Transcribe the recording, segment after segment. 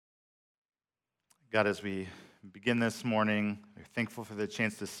God, as we begin this morning, we're thankful for the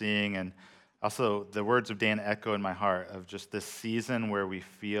chance to sing, and also the words of Dan echo in my heart of just this season where we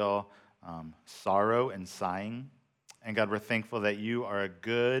feel sorrow and sighing. And God, we're thankful that you are a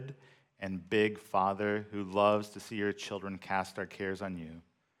good and big Father who loves to see your children cast our cares on you.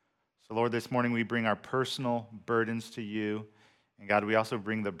 So, Lord, this morning we bring our personal burdens to you, and God, we also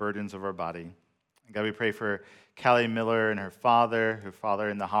bring the burdens of our body. And God, we pray for Callie Miller and her father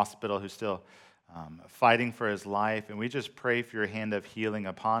in the hospital who's still fighting for his life. And we just pray for your hand of healing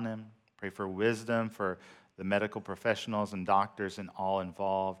upon him. Pray for wisdom for the medical professionals and doctors and all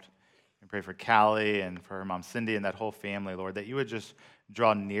involved. We pray for Callie and for her mom Cindy and that whole family, Lord, that you would just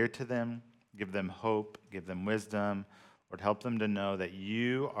draw near to them, give them hope, give them wisdom. Lord, help them to know that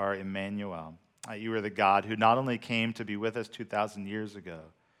you are Emmanuel, that you are the God who not only came to be with us 2,000 years ago,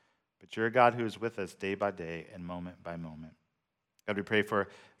 but you're a God who is with us day by day and moment by moment. God, we pray for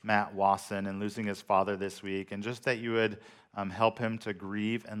Matt Wasson and losing his father this week, and just that you would help him to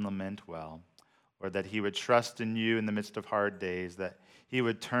grieve and lament well, or that he would trust in you in the midst of hard days, that he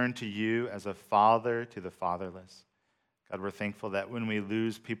would turn to you as a father to the fatherless. God, we're thankful that when we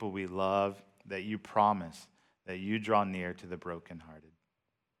lose people we love, that you promise that you draw near to the brokenhearted.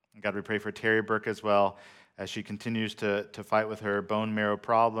 And God, we pray for Terry Burke as well, as she continues to fight with her bone marrow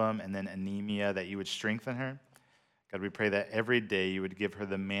problem and then anemia, that you would strengthen her. God, we pray that every day you would give her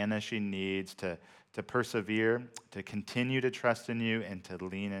the manna she needs to persevere, to continue to trust in you, and to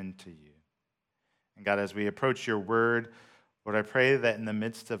lean into you. And God, as we approach your word, Lord, I pray that in the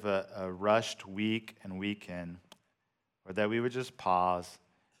midst of a rushed week and weekend, Lord, that we would just pause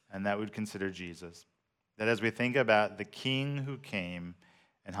and that we'd consider Jesus. That as we think about the King who came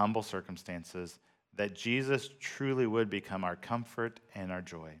in humble circumstances, that Jesus truly would become our comfort and our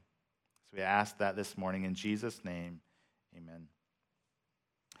joy. So we ask that this morning in Jesus' name, amen.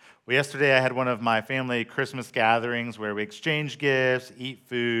 Well, yesterday I had one of my family Christmas gatherings where we exchange gifts, eat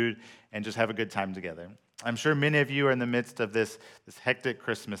food, and just have a good time together. I'm sure many of you are in the midst of this hectic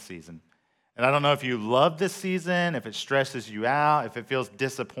Christmas season. And I don't know if you love this season, if it stresses you out, if it feels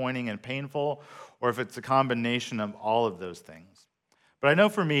disappointing and painful, or if it's a combination of all of those things. But I know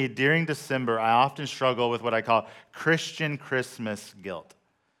for me, during December, I often struggle with what I call Christian Christmas guilt.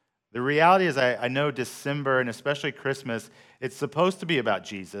 The reality is I know December, and especially Christmas, it's supposed to be about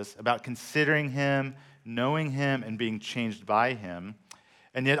Jesus, about considering him, knowing him, and being changed by him.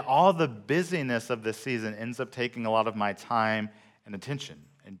 And yet all the busyness of this season ends up taking a lot of my time and attention.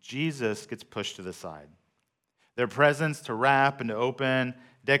 And Jesus gets pushed to the side. There are presents to wrap and to open,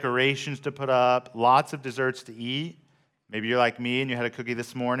 decorations to put up, lots of desserts to eat. Maybe you're like me and you had a cookie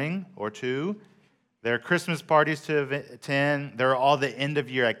this morning or two. There are Christmas parties to attend. There are all the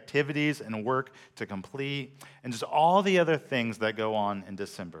end-of-year activities and work to complete, and just all the other things that go on in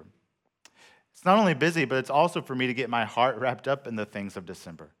December. It's not only busy, but it's also for me to get my heart wrapped up in the things of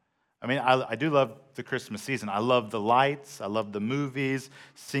December. I mean, I do love the Christmas season. I love the lights. I love the movies,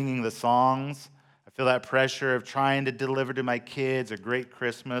 singing the songs. I feel that pressure of trying to deliver to my kids a great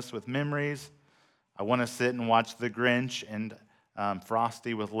Christmas with memories. I want to sit and watch The Grinch and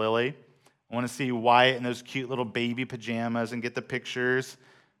Frosty with Lily. I want to see Wyatt in those cute little baby pajamas and get the pictures.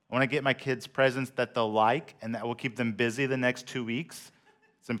 I want to get my kids presents that they'll like and that will keep them busy the next 2 weeks.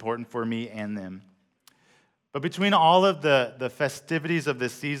 It's important for me and them. But between all of the festivities of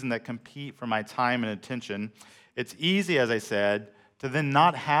this season that compete for my time and attention, it's easy, as I said, to then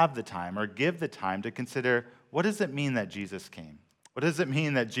not have the time or give the time to consider, what does it mean that Jesus came? What does it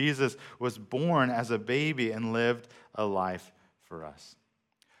mean that Jesus was born as a baby and lived a life for us?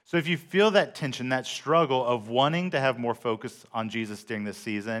 So if you feel that tension, that struggle of wanting to have more focus on Jesus during this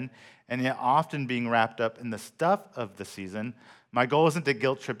season, and yet often being wrapped up in the stuff of the season, my goal isn't to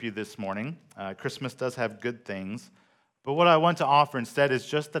guilt trip you this morning. Christmas does have good things. But what I want to offer instead is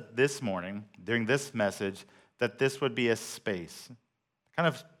just that this morning, during this message, that this would be a space, kind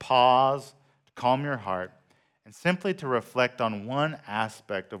of pause, to calm your heart, and simply to reflect on one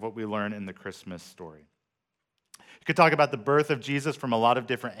aspect of what we learn in the Christmas story. You could talk about the birth of Jesus from a lot of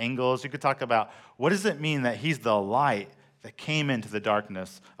different angles. You could talk about what does it mean that he's the light that came into the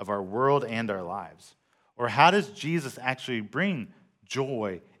darkness of our world and our lives? Or how does Jesus actually bring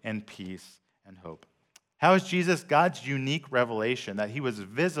joy and peace and hope? How is Jesus God's unique revelation that he was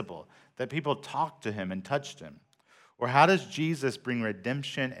visible, that people talked to him and touched him? Or how does Jesus bring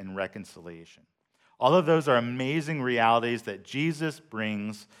redemption and reconciliation? All of those are amazing realities that Jesus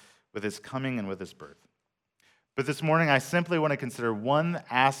brings with his coming and with his birth. But this morning, I simply want to consider one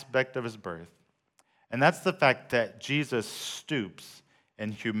aspect of his birth, and that's the fact that Jesus stoops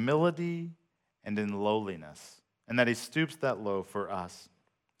in humility and in lowliness, and that he stoops that low for us.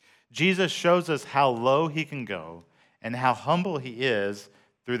 Jesus shows us how low he can go and how humble he is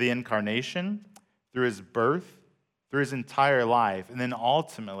through the incarnation, through his birth, through his entire life, and then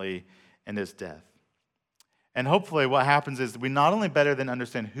ultimately in his death. And hopefully what happens is we not only better than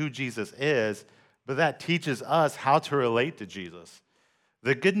understand who Jesus is, but that teaches us how to relate to Jesus.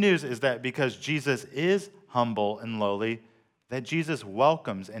 The good news is that because Jesus is humble and lowly, that Jesus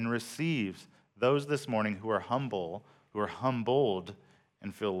welcomes and receives those this morning who are humble, who are humbled,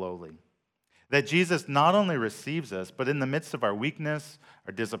 and feel lowly. That Jesus not only receives us, but in the midst of our weakness,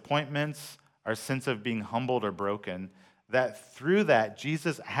 our disappointments, our sense of being humbled or broken, that through that,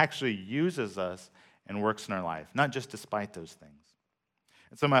 Jesus actually uses us and works in our life, not just despite those things.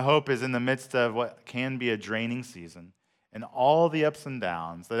 And so my hope is in the midst of what can be a draining season and all the ups and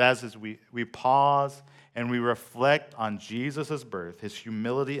downs, that as we pause and we reflect on Jesus' birth, his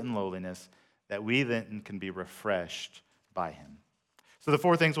humility and lowliness, that we then can be refreshed by him. So the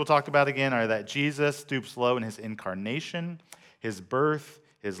four things we'll talk about again are that Jesus stoops low in his incarnation, his birth,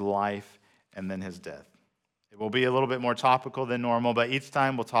 his life, and then his death. It will be a little bit more topical than normal, but each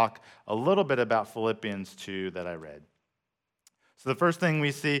time we'll talk a little bit about Philippians 2 that I read. So the first thing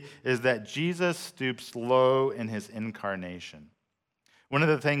we see is that Jesus stoops low in his incarnation. One of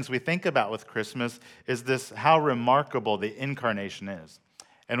the things we think about with Christmas is this, how remarkable the incarnation is.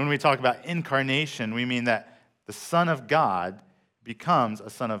 And when we talk about incarnation, we mean that the Son of God becomes a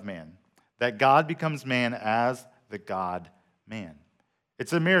Son of Man. That God becomes man as the God-man.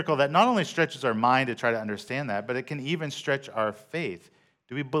 It's a miracle that not only stretches our mind to try to understand that, but it can even stretch our faith.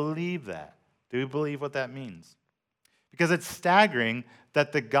 Do we believe that? Do we believe what that means? Because it's staggering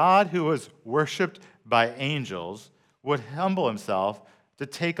that the God who was worshipped by angels would humble himself to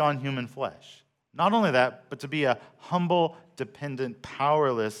take on human flesh. Not only that, but to be a humble, dependent,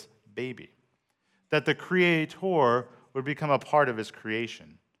 powerless baby. That the Creator would become a part of his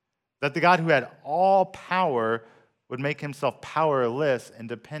creation. That the God who had all power would make himself powerless and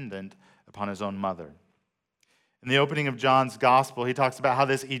dependent upon his own mother. In the opening of John's gospel, he talks about how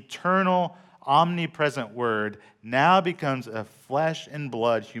this eternal, omnipresent word now becomes a flesh and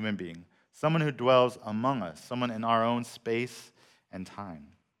blood human being, someone who dwells among us, someone in our own space and time.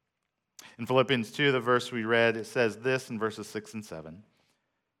 In Philippians 2, the verse we read, it says this in verses 6 and 7.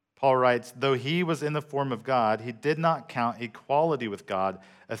 Paul writes, though he was in the form of God, he did not count equality with God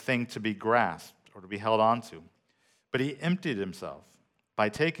a thing to be grasped or to be held onto, but he emptied himself by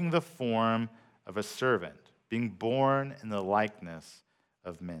taking the form of a servant, being born in the likeness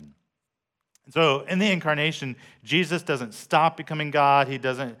of men. And so in the incarnation, Jesus doesn't stop becoming God. He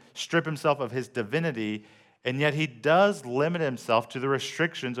doesn't strip himself of his divinity, and yet he does limit himself to the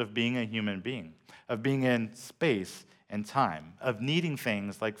restrictions of being a human being, of being in space and time, of needing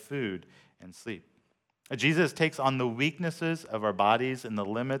things like food and sleep. Jesus takes on the weaknesses of our bodies and the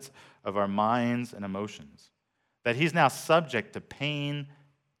limits of our minds and emotions, that he's now subject to pain,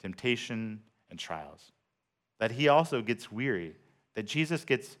 temptation, and trials, that he also gets weary, that Jesus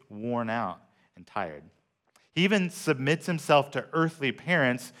gets worn out and tired. He even submits himself to earthly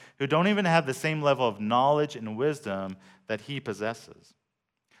parents who don't even have the same level of knowledge and wisdom that he possesses.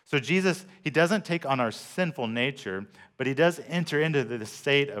 So Jesus, he doesn't take on our sinful nature, but he does enter into the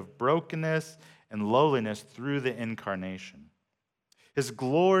state of brokenness and lowliness through the incarnation. His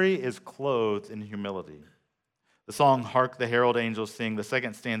glory is clothed in humility. The song, Hark the Herald Angels Sing, the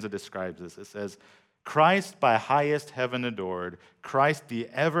second stanza describes this. It says, Christ by highest heaven adored, Christ the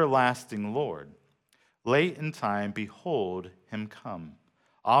everlasting Lord. Late in time, behold him come,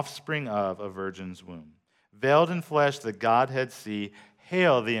 offspring of a virgin's womb. Veiled in flesh, the Godhead see,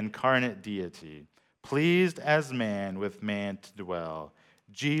 hail the incarnate deity. Pleased as man with man to dwell,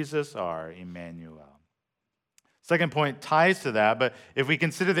 Jesus our Emmanuel. Second point ties to that, but if we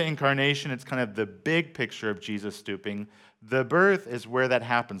consider the incarnation, it's kind of the big picture of Jesus stooping. The birth is where that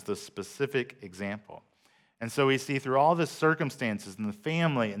happens, the specific example. And so we see through all the circumstances and the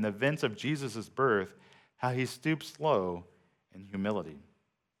family and the events of Jesus' birth, how he stoops low in humility.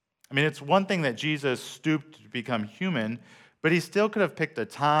 I mean, it's one thing that Jesus stooped to become human, but he still could have picked a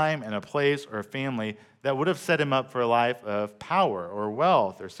time and a place or a family that would have set him up for a life of power or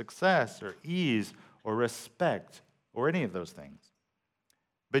wealth or success or ease or respect or any of those things.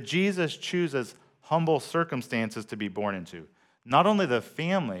 But Jesus chooses humble circumstances to be born into. Not only the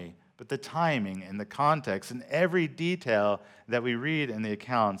family, but the timing and the context and every detail that we read in the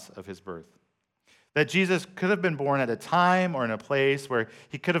accounts of his birth. That Jesus could have been born at a time or in a place where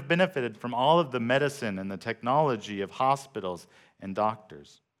he could have benefited from all of the medicine and the technology of hospitals and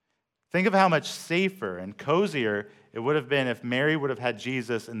doctors. Think of how much safer and cozier it would have been if Mary would have had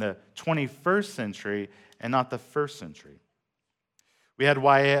Jesus in the 21st century and not the first century. We had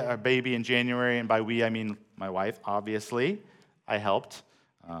Wyatt, our baby, in January, and by we, I mean my wife, obviously. I helped.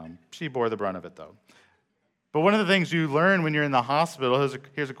 She bore the brunt of it, though. But one of the things you learn when you're in the hospital,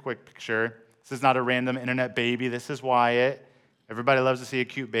 here's a quick picture. This is not a random internet baby. This is Wyatt. Everybody loves to see a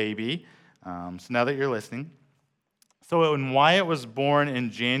cute baby. So now that you're listening. So when Wyatt was born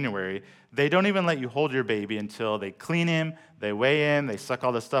in January, they don't even let you hold your baby until they clean him, they weigh him, they suck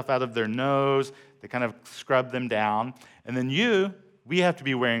all the stuff out of their nose, they kind of scrub them down. And then we have to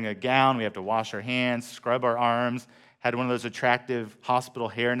be wearing a gown, we have to wash our hands, scrub our arms, had one of those attractive hospital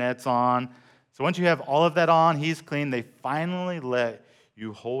hairnets on. So once you have all of that on, he's clean, they finally let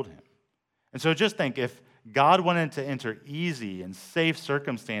you hold him. And so just think, if God wanted to enter easy and safe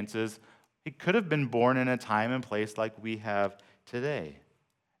circumstances, he could have been born in a time and place like we have today.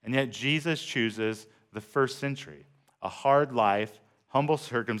 And yet Jesus chooses the first century, a hard life, humble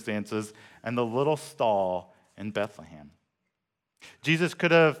circumstances, and the little stall in Bethlehem. Jesus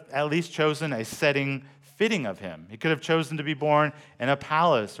could have at least chosen a setting fitting of him. He could have chosen to be born in a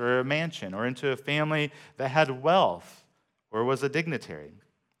palace or a mansion or into a family that had wealth or was a dignitary.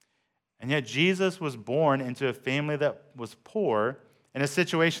 And yet Jesus was born into a family that was poor in a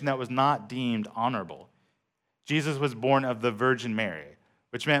situation that was not deemed honorable. Jesus was born of the Virgin Mary,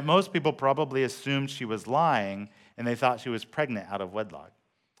 which meant most people probably assumed she was lying and they thought she was pregnant out of wedlock.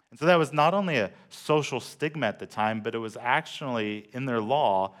 And so that was not only a social stigma at the time, but it was actually, in their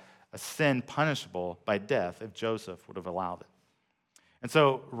law, a sin punishable by death if Joseph would have allowed it. And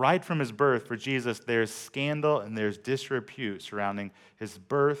so right from his birth for Jesus, there's scandal and there's disrepute surrounding his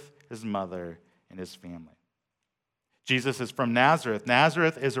birth, his mother, and his family. Jesus is from Nazareth.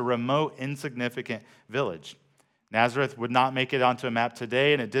 Nazareth is a remote, insignificant village. Nazareth would not make it onto a map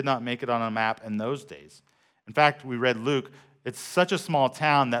today, and it did not make it on a map in those days. In fact, we read Luke. It's such a small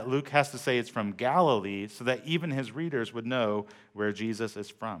town that Luke has to say it's from Galilee so that even his readers would know where Jesus is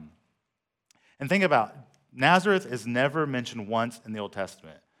from. And think about it. Nazareth is never mentioned once in the Old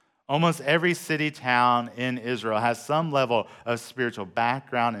Testament. Almost every city, town in Israel has some level of spiritual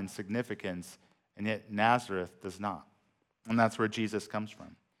background and significance, and yet Nazareth does not. And that's where Jesus comes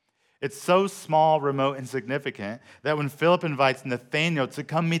from. It's so small, remote, and significant that when Philip invites Nathanael to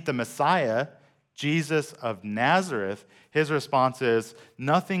come meet the Messiah, Jesus of Nazareth, his response is,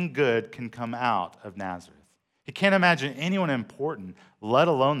 nothing good can come out of Nazareth. He can't imagine anyone important, let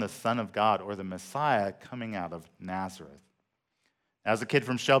alone the Son of God or the Messiah, coming out of Nazareth. As a kid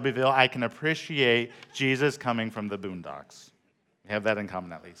from Shelbyville, I can appreciate Jesus coming from the boondocks. We have that in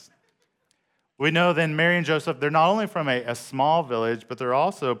common, at least. We know then Mary and Joseph, they're not only from a small village, but they're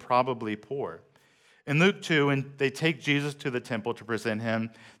also probably poor. In Luke 2, when they take Jesus to the temple to present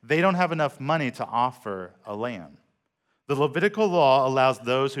him, they don't have enough money to offer a lamb. The Levitical law allows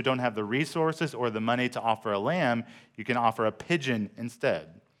those who don't have the resources or the money to offer a lamb, you can offer a pigeon instead.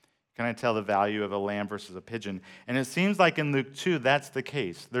 Can I tell the value of a lamb versus a pigeon? And it seems like in Luke 2, that's the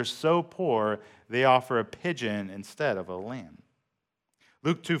case. They're so poor, they offer a pigeon instead of a lamb.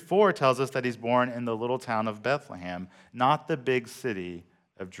 Luke 2:4 tells us that he's born in the little town of Bethlehem, not the big city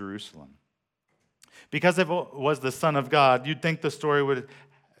of Jerusalem. Because if it was the Son of God, you'd think the story would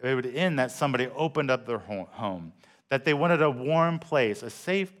end that somebody opened up their home, that they wanted a warm place, a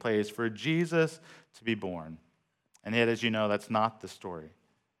safe place for Jesus to be born. And yet, as you know, that's not the story.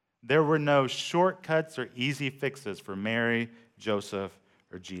 There were no shortcuts or easy fixes for Mary, Joseph,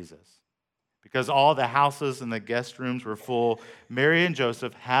 or Jesus. Because all the houses and the guest rooms were full, Mary and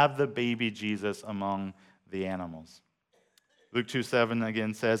Joseph have the baby Jesus among the animals. Luke 2:7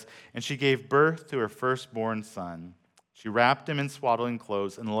 again says, and she gave birth to her firstborn son. She wrapped him in swaddling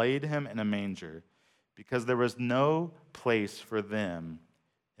clothes and laid him in a manger because there was no place for them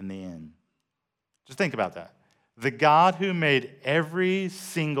in the inn. Just think about that. The God who made every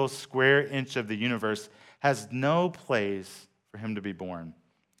single square inch of the universe has no place for him to be born.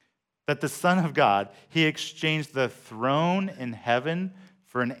 That the Son of God, he exchanged the throne in heaven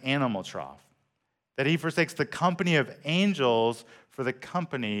for an animal trough. That he forsakes the company of angels for the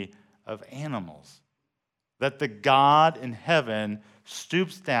company of animals. That the God in heaven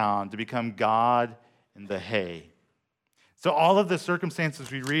stoops down to become God in the hay. So all of the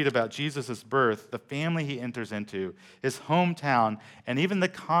circumstances we read about Jesus' birth, the family he enters into, his hometown, and even the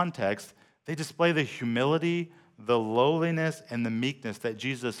context, they display the humility, the lowliness, and the meekness that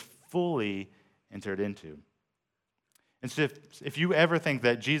Jesus fully entered into. And so if you ever think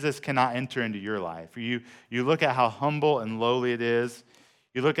that Jesus cannot enter into your life, or you look at how humble and lowly it is,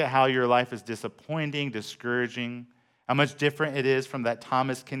 you look at how your life is disappointing, discouraging, how much different it is from that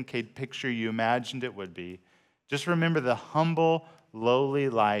Thomas Kincaid picture you imagined it would be, just remember the humble, lowly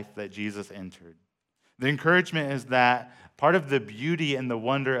life that Jesus entered. The encouragement is that Part of the beauty and the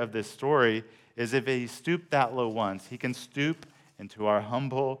wonder of this story is if he stooped that low once, he can stoop into our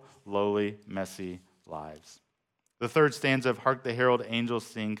humble, lowly, messy lives. The third stanza of Hark the Herald Angels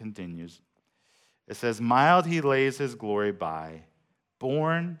Sing continues. It says, mild he lays his glory by,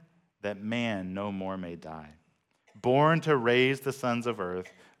 born that man no more may die, born to raise the sons of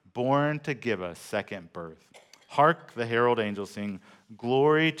earth, born to give us second birth. Hark the herald angels sing,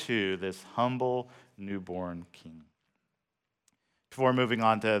 glory to this humble newborn King. Before moving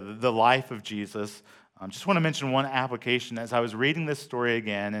on to the life of Jesus, I just want to mention one application. As I was reading this story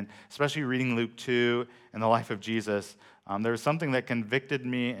again, and especially reading Luke 2 and the life of Jesus, there was something that convicted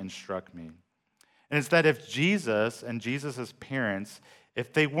me and struck me. And it's that if Jesus and Jesus' parents,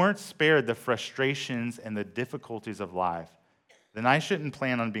 if they weren't spared the frustrations and the difficulties of life, then I shouldn't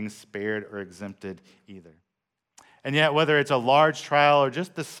plan on being spared or exempted either. And yet, whether it's a large trial or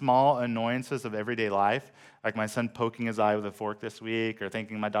just the small annoyances of everyday life, like my son poking his eye with a fork this week or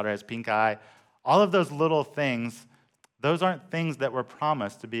thinking my daughter has pink eye, all of those little things, those aren't things that we're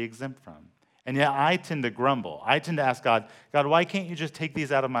promised to be exempt from. And yet I tend to grumble. I tend to ask God, why can't you just take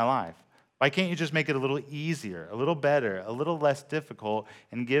these out of my life? Why can't you just make it a little easier, a little better, a little less difficult,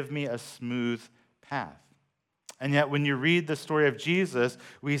 and give me a smooth path? And yet when you read the story of Jesus,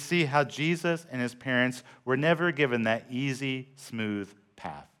 we see how Jesus and his parents were never given that easy, smooth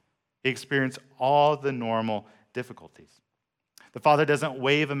path. He experienced all the normal difficulties. The father doesn't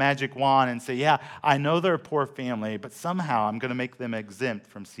wave a magic wand and say, yeah, I know they're a poor family, but somehow I'm going to make them exempt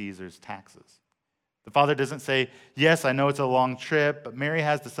from Caesar's taxes. The father doesn't say, yes, I know it's a long trip, but Mary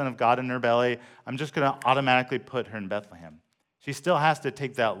has the Son of God in her belly. I'm just going to automatically put her in Bethlehem. She still has to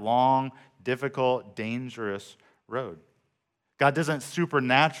take that long, difficult, dangerous road. God doesn't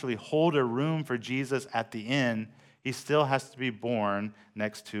supernaturally hold a room for Jesus at the inn. He still has to be born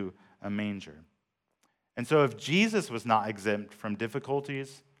next to a manger. And so if Jesus was not exempt from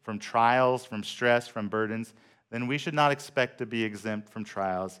difficulties, from trials, from stress, from burdens, then we should not expect to be exempt from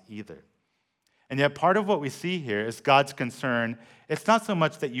trials either. And yet part of what we see here is God's concern. It's not so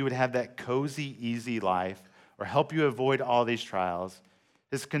much that you would have that cozy, easy life or help you avoid all these trials.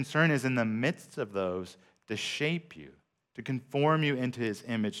 His concern is in the midst of those to shape you, to conform you into his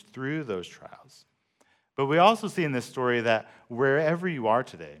image through those trials. But we also see in this story that wherever you are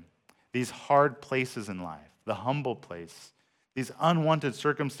today, these hard places in life, the humble place, these unwanted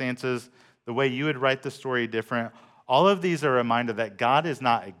circumstances, the way you would write the story different, all of these are a reminder that God is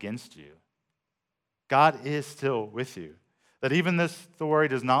not against you. God is still with you. That even this story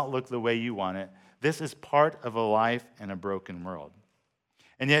does not look the way you want it. This is part of a life in a broken world.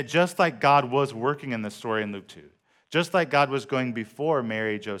 And yet, just like God was working in the story in Luke 2, just like God was going before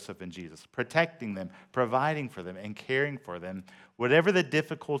Mary, Joseph, and Jesus, protecting them, providing for them, and caring for them, whatever the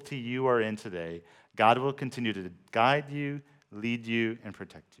difficulty you are in today, God will continue to guide you, lead you, and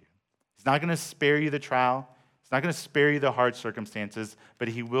protect you. He's not going to spare you the trial. He's not going to spare you the hard circumstances, but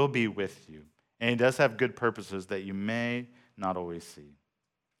he will be with you. And he does have good purposes that you may not always see.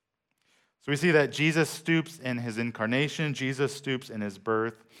 So we see that Jesus stoops in his incarnation. Jesus stoops in his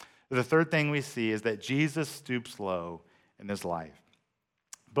birth. The third thing we see is that Jesus stoops low in his life.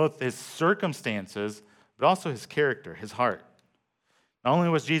 Both his circumstances, but also his character, his heart. Not only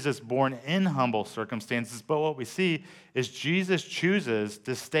was Jesus born in humble circumstances, but what we see is Jesus chooses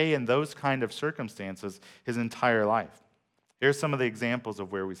to stay in those kind of circumstances his entire life. Here's some of the examples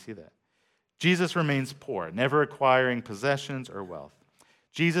of where we see that. Jesus remains poor, never acquiring possessions or wealth.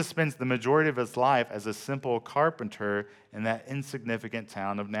 Jesus spends the majority of his life as a simple carpenter in that insignificant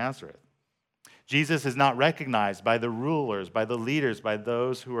town of Nazareth. Jesus is not recognized by the rulers, by the leaders, by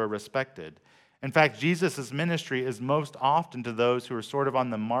those who are respected. In fact, Jesus' ministry is most often to those who are sort of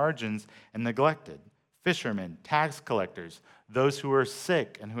on the margins and neglected. Fishermen, tax collectors, those who are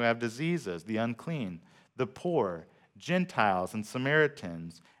sick and who have diseases, the unclean, the poor, Gentiles and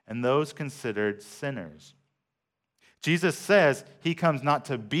Samaritans, and those considered sinners. Jesus says he comes not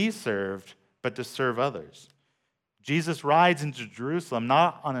to be served, but to serve others. Jesus rides into Jerusalem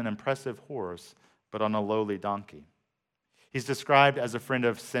not on an impressive horse, but on a lowly donkey. He's described as a friend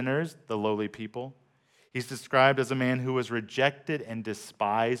of sinners, the lowly people. He's described as a man who was rejected and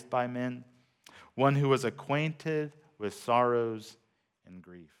despised by men, one who was acquainted with sorrows and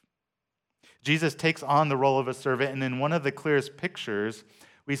grief. Jesus takes on the role of a servant, and in one of the clearest pictures,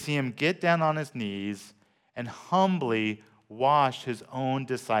 we see him get down on his knees and humbly wash his own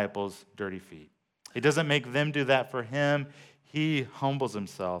disciples' dirty feet. He doesn't make them do that for him. He humbles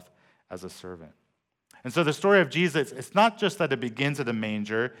himself as a servant. And so the story of Jesus, it's not just that it begins at a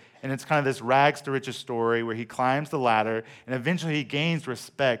manger, and it's kind of this rags to riches story where he climbs the ladder, and eventually he gains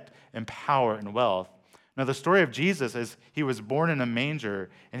respect and power and wealth. Now, the story of Jesus is he was born in a manger,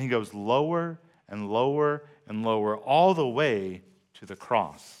 and he goes lower and lower and lower, all the way to the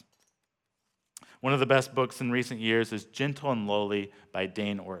cross. One of the best books in recent years is Gentle and Lowly by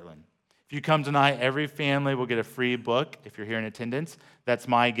Dane Ortlund. If you come tonight, every family will get a free book if you're here in attendance. That's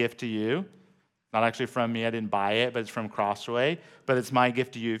my gift to you. Not actually from me, I didn't buy it, but it's from Crossway. But it's my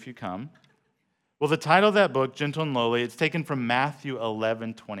gift to you if you come. Well, the title of that book, Gentle and Lowly, it's taken from Matthew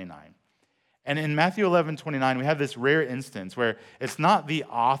 11:29. And in Matthew 11:29, we have this rare instance where it's not the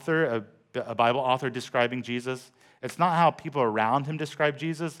author, a Bible author describing Jesus. It's not how people around him describe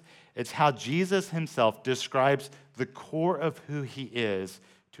Jesus. It's how Jesus himself describes the core of who he is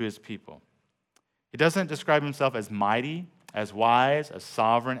to his people. He doesn't describe himself as mighty, as wise, as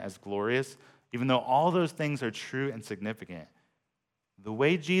sovereign, as glorious, even though all those things are true and significant. The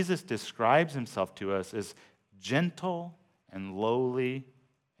way Jesus describes himself to us is gentle and lowly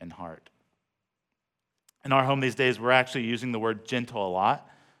in heart. In our home these days, we're actually using the word gentle a lot.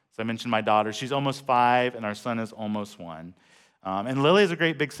 So I mentioned my daughter. She's almost 5, and our son is almost 1. And Lily is a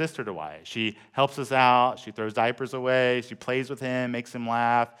great big sister to Wyatt. She helps us out. She throws diapers away. She plays with him, makes him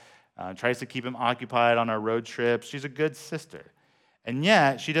laugh, tries to keep him occupied on our road trips. She's a good sister. And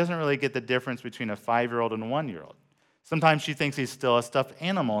yet, she doesn't really get the difference between a 5-year-old and a 1-year-old. Sometimes she thinks he's still a stuffed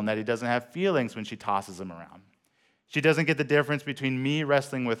animal and that he doesn't have feelings when she tosses him around. She doesn't get the difference between me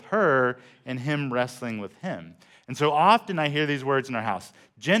wrestling with her and him wrestling with him. And so often I hear these words in our house.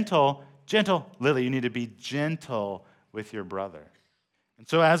 Gentle, Lily, you need to be gentle with your brother. And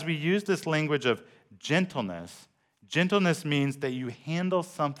so as we use this language of gentleness, gentleness means that you handle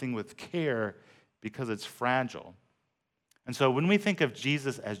something with care because it's fragile. And so when we think of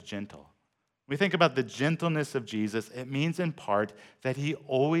Jesus as gentle, we think about the gentleness of Jesus, it means in part that he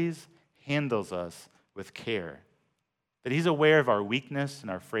always handles us with care. That he's aware of our weakness and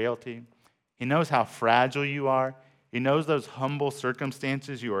our frailty. He knows how fragile you are. He knows those humble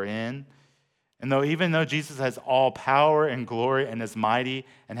circumstances you are in. And even though Jesus has all power and glory and is mighty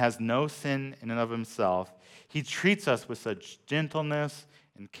and has no sin in and of himself, he treats us with such gentleness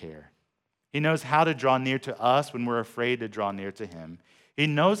and care. He knows how to draw near to us when we're afraid to draw near to him. He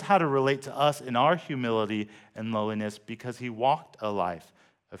knows how to relate to us in our humility and lowliness because he walked a life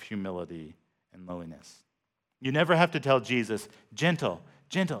of humility and lowliness. You never have to tell Jesus, gentle,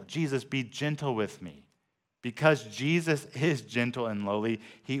 Jesus, be gentle with me. Because Jesus is gentle and lowly,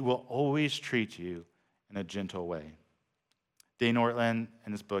 he will always treat you in a gentle way. Dane Ortlund,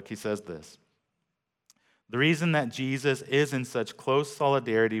 in his book, he says this: the reason that Jesus is in such close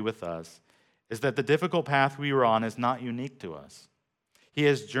solidarity with us is that the difficult path we were on is not unique to us. He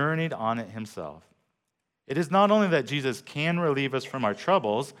has journeyed on it himself. It is not only that Jesus can relieve us from our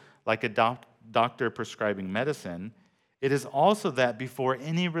troubles, like a doctor prescribing medicine, it is also that before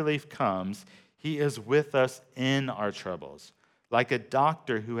any relief comes, he is with us in our troubles, like a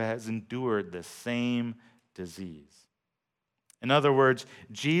doctor who has endured the same disease. In other words,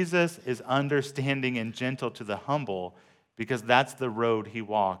 Jesus is understanding and gentle to the humble because that's the road he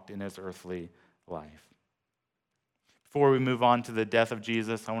walked in his earthly life. Before we move on to the death of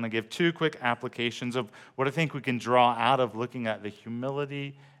Jesus, I want to give 2 quick applications of what I think we can draw out of looking at the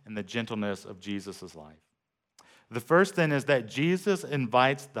humility and the gentleness of Jesus' life. The first then is that Jesus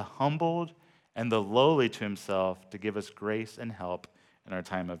invites the humbled and the lowly to himself to give us grace and help in our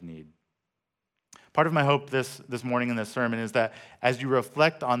time of need. Part of my hope this morning in this sermon is that as you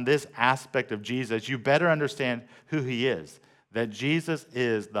reflect on this aspect of Jesus, you better understand who he is, that Jesus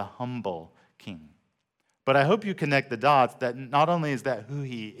is the humble king. But I hope you connect the dots that not only is that who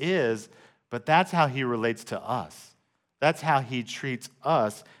he is, but that's how he relates to us. That's how he treats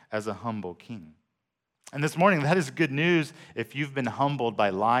us as a humble king. And this morning, that is good news if you've been humbled by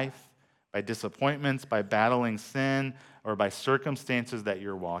life, by disappointments, by battling sin, or by circumstances that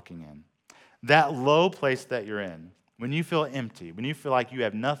you're walking in. That low place that you're in, when you feel empty, when you feel like you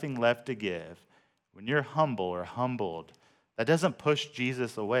have nothing left to give, when you're humble or humbled, that doesn't push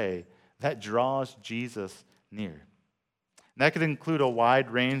Jesus away. That draws Jesus near. And that could include a wide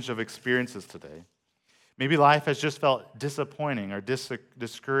range of experiences today. Maybe life has just felt disappointing or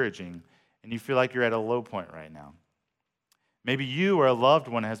discouraging, and you feel like you're at a low point right now. Maybe you or a loved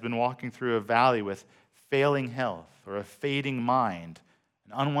one has been walking through a valley with failing health or a fading mind,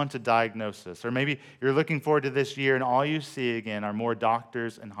 an unwanted diagnosis. Or maybe you're looking forward to this year and all you see again are more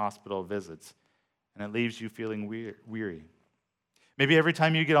doctors and hospital visits, and it leaves you feeling weary. Maybe every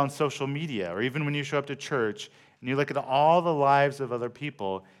time you get on social media or even when you show up to church and you look at all the lives of other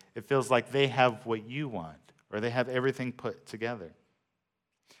people, it feels like they have what you want or they have everything put together.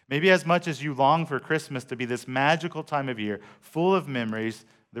 Maybe as much as you long for Christmas to be this magical time of year full of memories,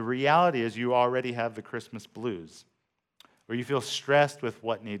 the reality is you already have the Christmas blues, or you feel stressed with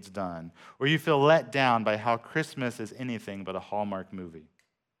what needs done, or you feel let down by how Christmas is anything but a Hallmark movie.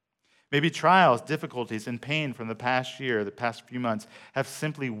 Maybe trials, difficulties, and pain from the past year, the past few months, have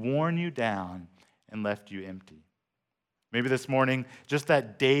simply worn you down and left you empty. Maybe this morning, just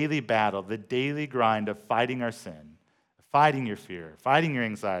that daily battle, the daily grind of fighting our sin, fighting your fear, fighting your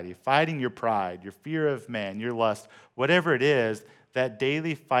anxiety, fighting your pride, your fear of man, your lust, whatever it is, that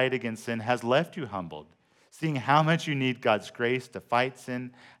daily fight against sin has left you humbled, seeing how much you need God's grace to fight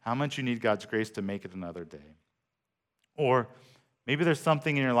sin, how much you need God's grace to make it another day. Or maybe there's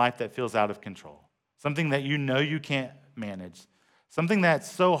something in your life that feels out of control, something that you know you can't manage, something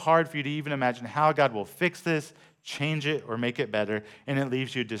that's so hard for you to even imagine how God will fix this, change it, or make it better, and it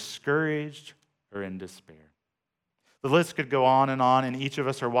leaves you discouraged or in despair. The list could go on, and each of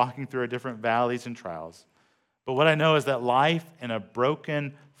us are walking through our different valleys and trials. But what I know is that life in a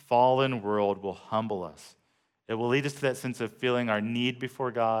broken, fallen world will humble us. It will lead us to that sense of feeling our need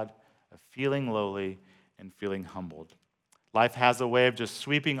before God, of feeling lowly, and feeling humbled. Life has a way of just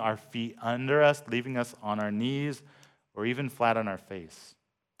sweeping our feet under us, leaving us on our knees, or even flat on our face.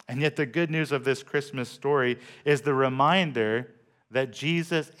 And yet the good news of this Christmas story is the reminder that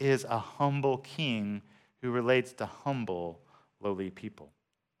Jesus is a humble king who relates to humble, lowly people.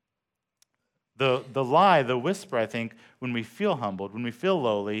 The lie, the whisper, I think, when we feel humbled, when we feel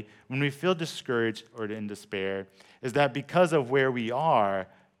lowly, when we feel discouraged or in despair, is that because of where we are,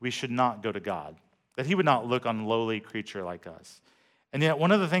 we should not go to God, that he would not look on a lowly creature like us. And yet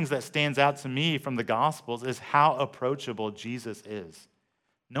one of the things that stands out to me from the Gospels is how approachable Jesus is.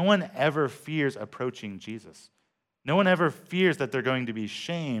 No one ever fears approaching Jesus. No one ever fears that they're going to be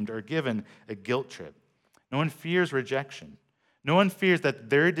shamed or given a guilt trip. No one fears rejection. No one fears that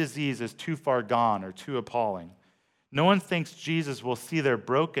their disease is too far gone or too appalling. No one thinks Jesus will see their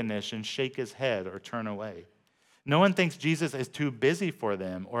brokenness and shake his head or turn away. No one thinks Jesus is too busy for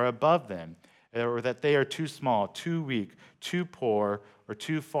them or above them, or that they are too small, too weak, too poor, or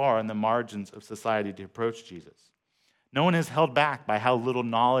too far on the margins of society to approach Jesus. No one is held back by how little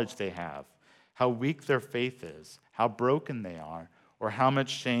knowledge they have, how weak their faith is, how broken they are, or how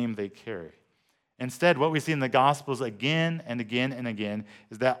much shame they carry. Instead, what we see in the Gospels again and again and again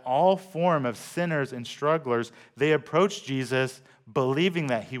is that all form of sinners and strugglers, they approach Jesus believing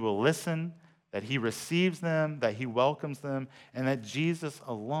that he will listen, that he receives them, that he welcomes them, and that Jesus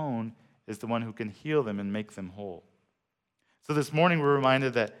alone is the one who can heal them and make them whole. So this morning we're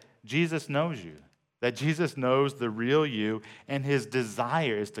reminded that Jesus knows you, that Jesus knows the real you, and his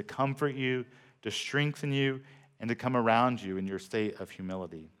desire is to comfort you, to strengthen you, and to come around you in your state of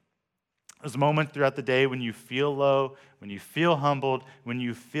humility. There's moments throughout the day when you feel low, when you feel humbled, when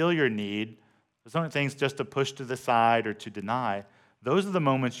you feel your need. Those aren't things just to push to the side or to deny. Those are the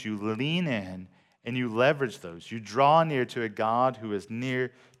moments you lean in and you leverage those. You draw near to a God who is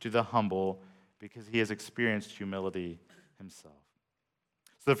near to the humble because he has experienced humility himself.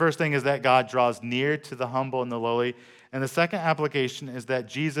 So the first thing is that God draws near to the humble and the lowly. And the second application is that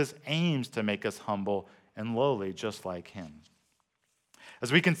Jesus aims to make us humble and lowly just like him.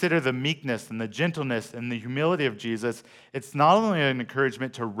 As we consider the meekness and the gentleness and the humility of Jesus, it's not only an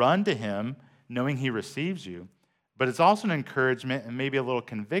encouragement to run to him, knowing he receives you, but it's also an encouragement and maybe a little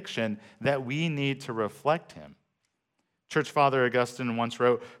conviction that we need to reflect him. Church Father Augustine once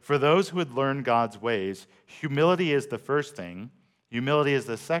wrote, "For those who would learn God's ways, humility is the first thing, humility is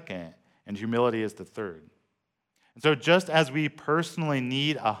the second, and humility is the third." And so just as we personally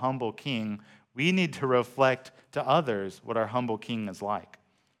need a humble king, we need to reflect to others what our humble king is like.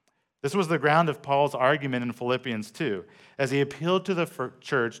 This was the ground of Paul's argument in Philippians 2, as he appealed to the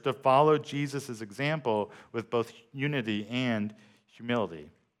church to follow Jesus' example with both unity and humility.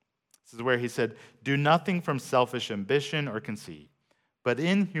 This is where he said, "Do nothing from selfish ambition or conceit, but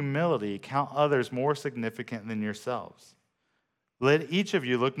in humility count others more significant than yourselves. Let each of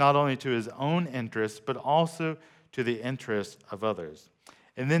you look not only to his own interests, but also to the interests of others."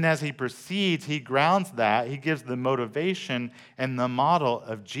 And then as he proceeds, he grounds that, he gives the motivation and the model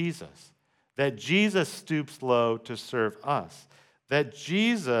of Jesus. That Jesus stoops low to serve us. That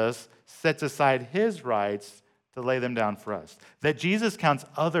Jesus sets aside his rights to lay them down for us. That Jesus counts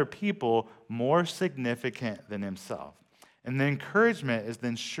other people more significant than himself. And the encouragement is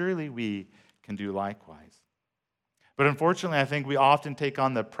then surely we can do likewise. But unfortunately, I think we often take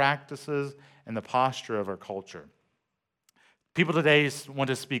on the practices and the posture of our culture. People today want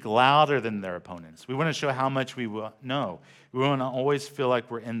to speak louder than their opponents. We want to show how much we know. We want to always feel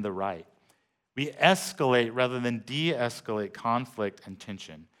like we're in the right. We escalate rather than de-escalate conflict and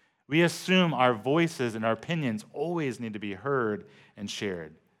tension. We assume our voices and our opinions always need to be heard and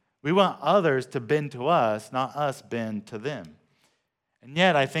shared. We want others to bend to us, not us bend to them. And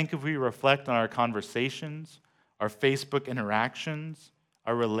yet, I think if we reflect on our conversations, our Facebook interactions,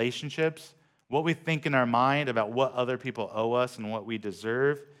 our relationships, what we think in our mind about what other people owe us and what we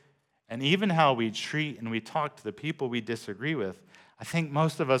deserve, and even how we treat and we talk to the people we disagree with, I think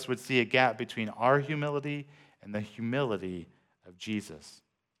most of us would see a gap between our humility and the humility of Jesus.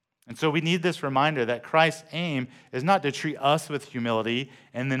 And so we need this reminder that Christ's aim is not to treat us with humility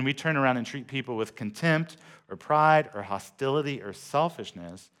and then we turn around and treat people with contempt or pride or hostility or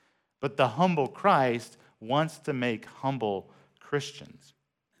selfishness, but the humble Christ wants to make humble Christians.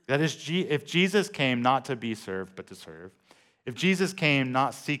 That is, if Jesus came not to be served but to serve, if Jesus came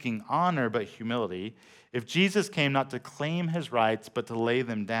not seeking honor but humility, if Jesus came not to claim his rights but to lay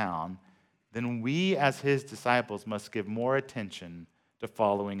them down, then we as his disciples must give more attention to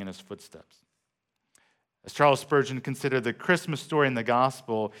following in his footsteps. As Charles Spurgeon considered the Christmas story in the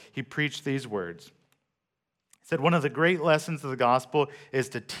gospel, he preached these words. He said, one of the great lessons of the gospel is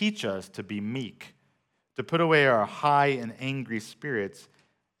to teach us to be meek, to put away our high and angry spirits,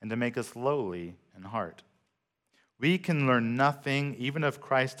 and to make us lowly in heart. We can learn nothing, even of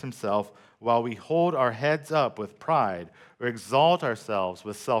Christ himself, while we hold our heads up with pride or exalt ourselves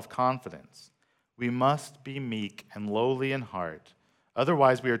with self-confidence. We must be meek and lowly in heart.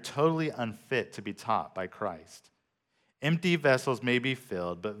 Otherwise, we are totally unfit to be taught by Christ. Empty vessels may be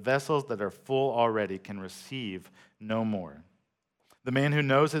filled, but vessels that are full already can receive no more. The man who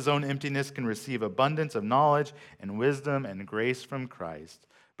knows his own emptiness can receive abundance of knowledge and wisdom and grace from Christ.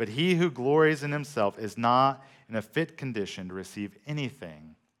 But he who glories in himself is not in a fit condition to receive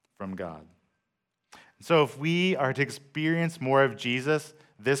anything from God. So if we are to experience more of Jesus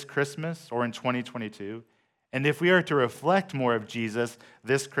this Christmas or in 2022, and if we are to reflect more of Jesus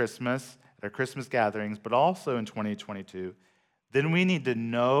this Christmas at our Christmas gatherings, but also in 2022, then we need to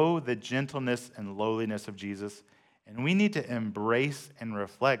know the gentleness and lowliness of Jesus, and we need to embrace and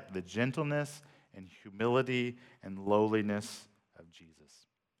reflect the gentleness and humility and lowliness of Jesus.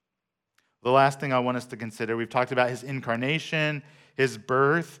 The last thing I want us to consider, we've talked about his incarnation, his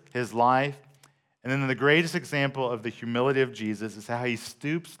birth, his life, and then the greatest example of the humility of Jesus is how he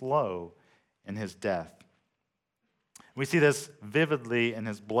stoops low in his death. We see this vividly in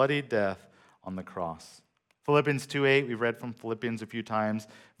his bloody death on the cross. Philippians 2:8, we've read from Philippians a few times.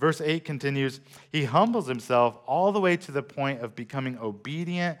 Verse 8 continues, he humbles himself all the way to the point of becoming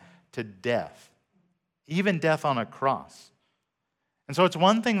obedient to death, even death on a cross. And so it's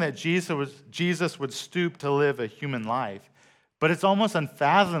one thing that Jesus would stoop to live a human life, but it's almost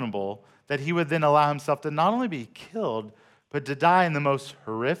unfathomable that he would then allow himself to not only be killed, but to die in the most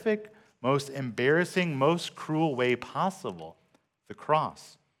horrific, most embarrassing, most cruel way possible, the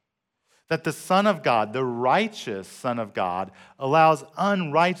cross. That the Son of God, the righteous Son of God, allows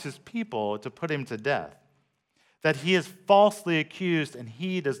unrighteous people to put him to death. That he is falsely accused and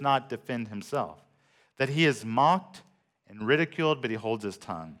he does not defend himself. That he is mocked and ridiculed, but he holds his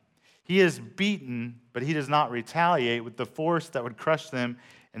tongue. He is beaten, but he does not retaliate with the force that would crush them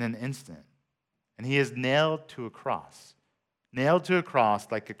in an instant. And he is nailed to a cross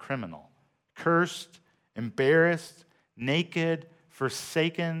like a criminal, cursed, embarrassed, naked,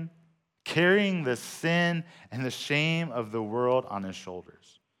 forsaken, carrying the sin and the shame of the world on his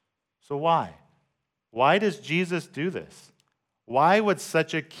shoulders. So why? Why does Jesus do this? Why would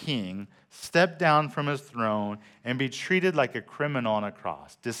such a king step down from his throne and be treated like a criminal on a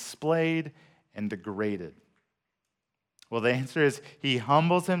cross, displayed and degraded? Well, the answer is he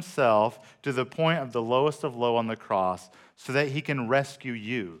humbles himself to the point of the lowest of low on the cross so that he can rescue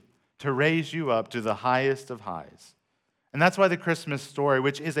you, to raise you up to the highest of highs. And that's why the Christmas story,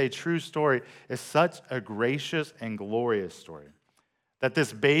 which is a true story, is such a gracious and glorious story. That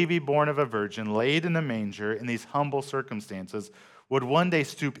this baby born of a virgin, laid in a manger in these humble circumstances, would one day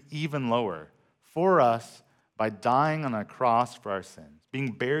stoop even lower for us by dying on a cross for our sins,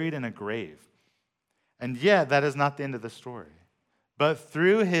 being buried in a grave. And yet, that is not the end of the story. But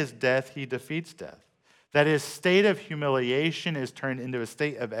through his death, he defeats death. That his state of humiliation is turned into a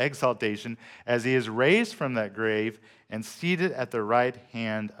state of exaltation as he is raised from that grave and seated at the right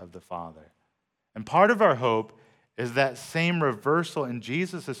hand of the Father. And part of our hope is that same reversal in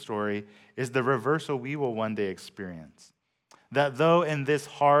Jesus' story is the reversal we will one day experience. That though in this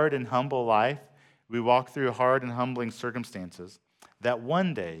hard and humble life, we walk through hard and humbling circumstances, that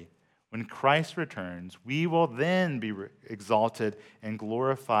one day, when Christ returns, we will then be exalted and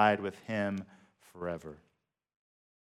glorified with him forever.